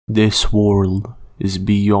This world is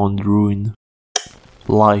beyond ruin.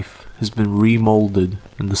 Life has been remolded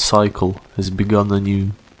and the cycle has begun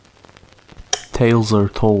anew. Tales are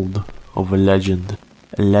told of a legend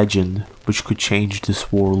which could change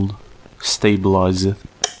this world, stabilize it.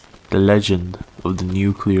 The legend of the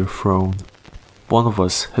nuclear throne. One of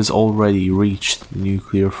us has already reached the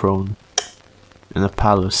nuclear throne, in a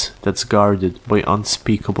palace that's guarded by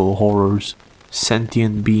unspeakable horrors,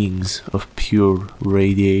 sentient beings of pure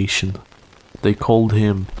radiation. They called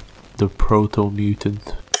him the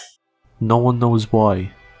Proto-Mutant. No one knows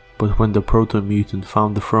why, but when the Proto-Mutant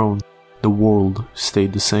found the throne, the world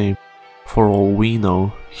stayed the same. For all we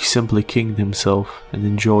know, he simply kinged himself and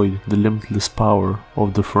enjoyed the limitless power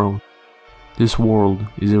of the throne. This world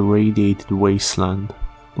is a radiated wasteland.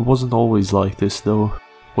 It wasn't always like this though.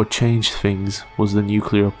 What changed things was the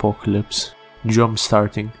nuclear apocalypse,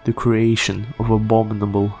 jump-starting the creation of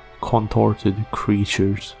abominable, contorted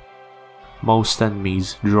creatures. Most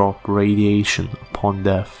enemies drop radiation upon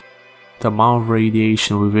death. The amount of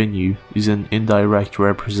radiation within you is an indirect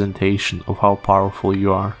representation of how powerful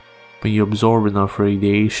you are. When you absorb enough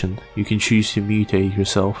radiation, you can choose to mutate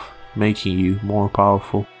yourself, making you more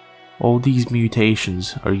powerful. All these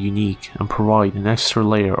mutations are unique and provide an extra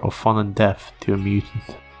layer of fun and depth to a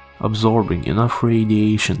mutant. Absorbing enough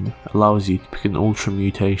radiation allows you to pick an ultra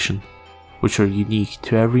mutation, which are unique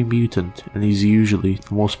to every mutant and is usually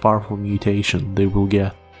the most powerful mutation they will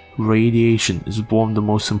get. Radiation is one of the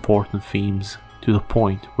most important themes, to the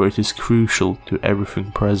point where it is crucial to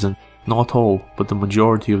everything present. Not all, but the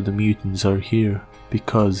majority of the mutants are here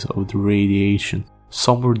because of the radiation.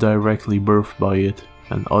 Some were directly birthed by it,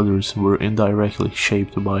 and others were indirectly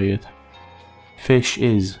shaped by it. Fish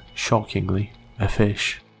is, shockingly, a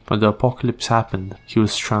fish. When the apocalypse happened, he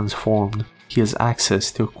was transformed. He has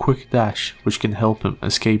access to a quick dash which can help him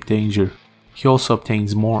escape danger. He also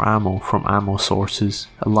obtains more ammo from ammo sources,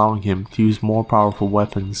 allowing him to use more powerful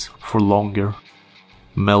weapons for longer.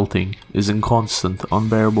 Melting is in constant,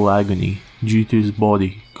 unbearable agony due to his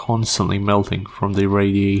body constantly melting from the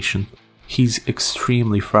radiation. He's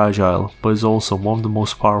extremely fragile, but is also one of the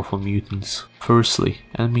most powerful mutants. Firstly,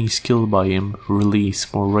 enemies killed by him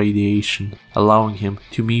release more radiation, allowing him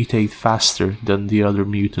to mutate faster than the other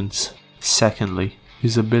mutants. Secondly,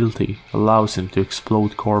 his ability allows him to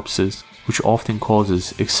explode corpses, which often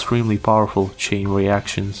causes extremely powerful chain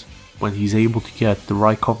reactions. When he's able to get the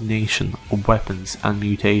right combination of weapons and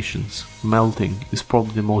mutations, melting is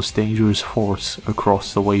probably the most dangerous force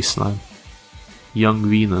across the wasteland. Young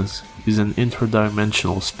Venus is an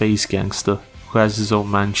interdimensional space gangster who has his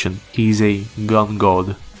own mansion. He's a gun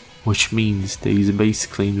god, which means that he's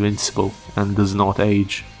basically invincible and does not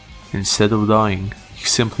age. Instead of dying, he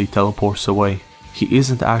simply teleports away. He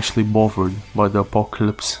isn't actually bothered by the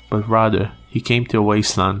apocalypse, but rather he came to a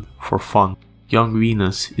wasteland for fun. Young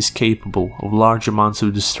Venus is capable of large amounts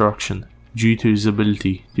of destruction due to his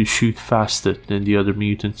ability to shoot faster than the other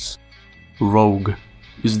mutants. Rogue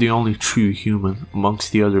is the only true human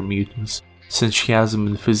amongst the other mutants, since she hasn't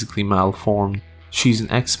been physically malformed. She's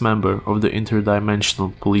an ex-member of the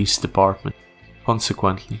interdimensional police department.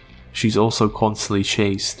 Consequently, she's also constantly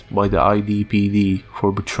chased by the IDPD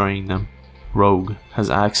for betraying them. Rogue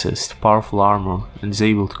has access to powerful armor and is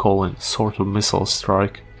able to call in a sort of missile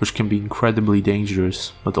strike, which can be incredibly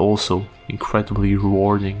dangerous but also incredibly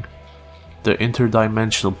rewarding. The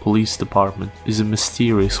Interdimensional Police Department is a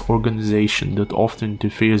mysterious organization that often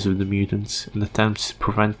interferes with the mutants and attempts to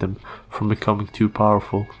prevent them from becoming too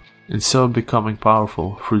powerful. Instead of becoming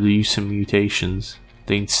powerful through the use of mutations,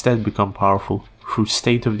 they instead become powerful through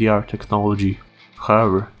state-of-the-art technology.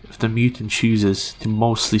 However, if the mutant chooses to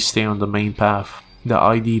mostly stay on the main path, the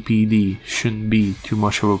IDPD shouldn't be too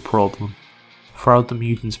much of a problem. Throughout the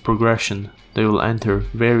mutant's progression, they will enter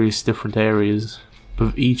various different areas,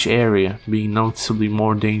 with each area being noticeably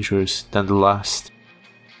more dangerous than the last.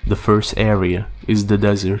 The first area is the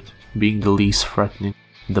desert, being the least threatening.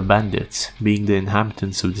 The bandits, being the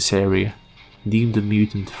inhabitants of this area, deem the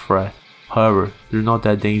mutant a threat. However, they're not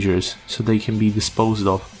that dangerous, so they can be disposed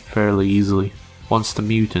of fairly easily. Once the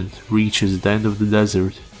mutant reaches the end of the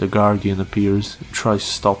desert, the Guardian appears and tries to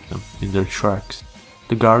stop them in their tracks.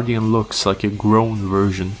 The Guardian looks like a grown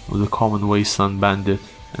version of the common wasteland bandit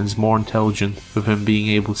and is more intelligent, with him being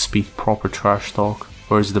able to speak proper trash talk,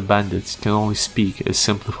 whereas the bandits can only speak a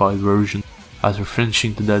simplified version. After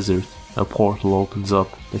finishing the desert, a portal opens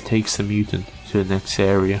up that takes the mutant to the next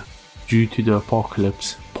area. Due to the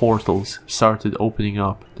apocalypse, portals started opening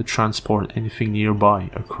up to transport anything nearby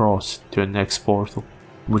across to the next portal,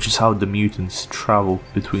 which is how the mutants travel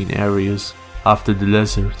between areas. After the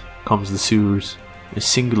desert comes the sewers. a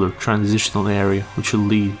singular transitional area which will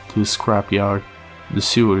lead to a scrapyard. The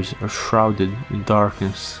sewers are shrouded in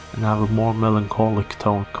darkness and have a more melancholic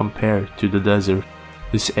tone compared to the desert.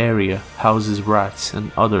 This area houses rats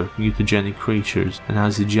and other mutagenic creatures and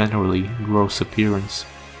has a generally gross appearance.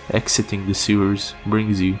 Exiting the sewers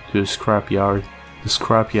brings you to a scrapyard. The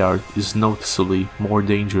scrapyard is noticeably more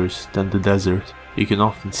dangerous than the desert. You can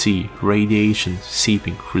often see radiation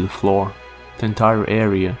seeping through the floor. The entire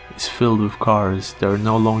area is filled with cars that are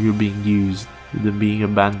no longer being used, with them being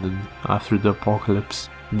abandoned after the apocalypse.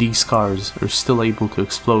 These cars are still able to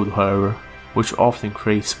explode, however, which often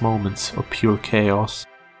creates moments of pure chaos.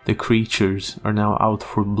 The creatures are now out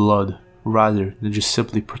for blood, rather than just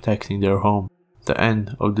simply protecting their home. The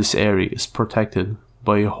end of this area is protected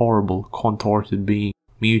by a horrible, contorted being,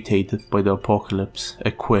 mutated by the apocalypse,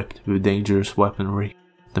 equipped with dangerous weaponry.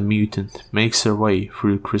 The mutant makes their way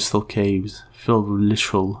through the crystal caves, filled with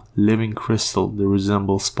literal, living crystal that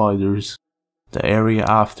resemble spiders. The area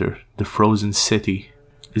after, the frozen city,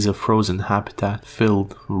 is a frozen habitat filled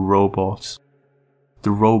with robots.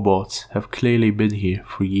 The robots have clearly been here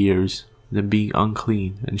for years, them being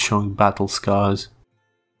unclean and showing battle scars.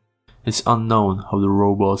 It's unknown how the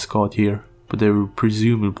robots got here, but they were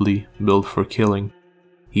presumably built for killing.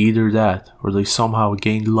 Either that, or they somehow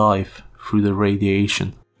gained life through the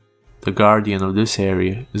radiation. The guardian of this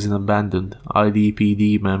area is an abandoned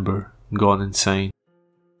IDPD member gone insane.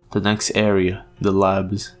 The next area, the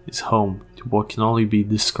labs, is home to what can only be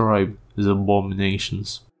described as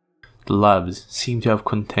abominations. The labs seem to have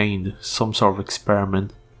contained some sort of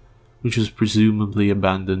experiment, which was presumably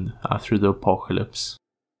abandoned after the apocalypse.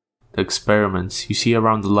 The experiments you see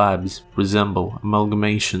around the labs resemble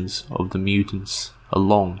amalgamations of the mutants,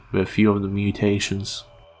 along with a few of the mutations.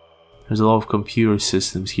 There's a lot of computer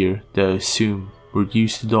systems here that I assume were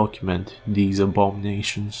used to document these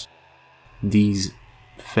abominations. These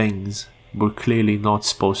things were clearly not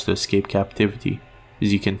supposed to escape captivity,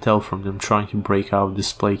 as you can tell from them trying to break out of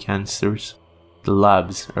display canisters. The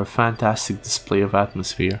labs are a fantastic display of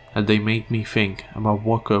atmosphere, and they make me think about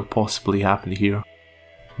what could have possibly happened here.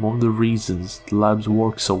 One of the reasons the labs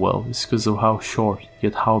work so well is because of how short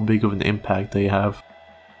yet how big of an impact they have.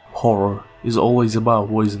 Horror is always about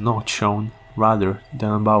what is not shown rather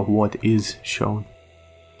than about what is shown.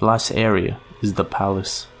 The last area is the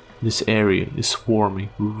palace. This area is swarming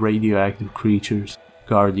with radioactive creatures,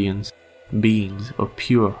 guardians, beings of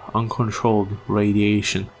pure, uncontrolled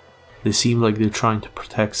radiation. They seem like they're trying to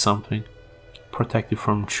protect something. Protect it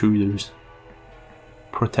from intruders.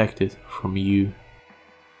 Protect it from you.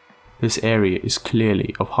 This area is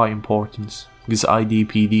clearly of high importance because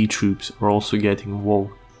IDPD troops are also getting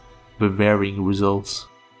involved, with varying results.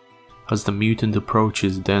 As the mutant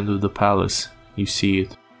approaches the end of the palace, you see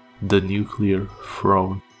it, the nuclear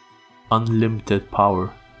throne. Unlimited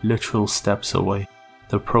power, literal steps away.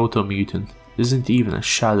 The proto-mutant isn't even a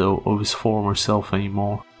shadow of his former self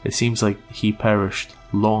anymore. It seems like he perished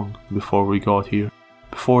long before we got here.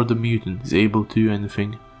 Before the mutant is able to do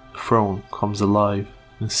anything, the throne comes alive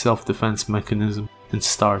in a self-defense mechanism and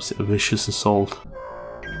starts a vicious assault.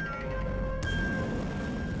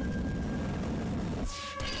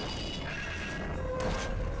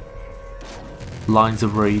 Lines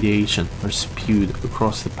of radiation are spewed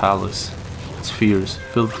across the palace. Spheres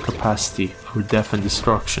filled with capacity for death and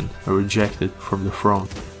destruction are ejected from the throne.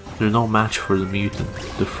 They're no match for the mutant.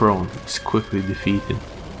 The throne is quickly defeated.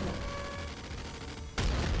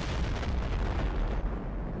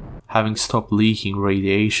 Having stopped leaking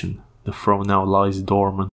radiation, the throne now lies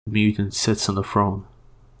dormant. The mutant sits on the throne.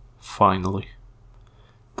 Finally.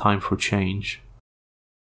 Time for change.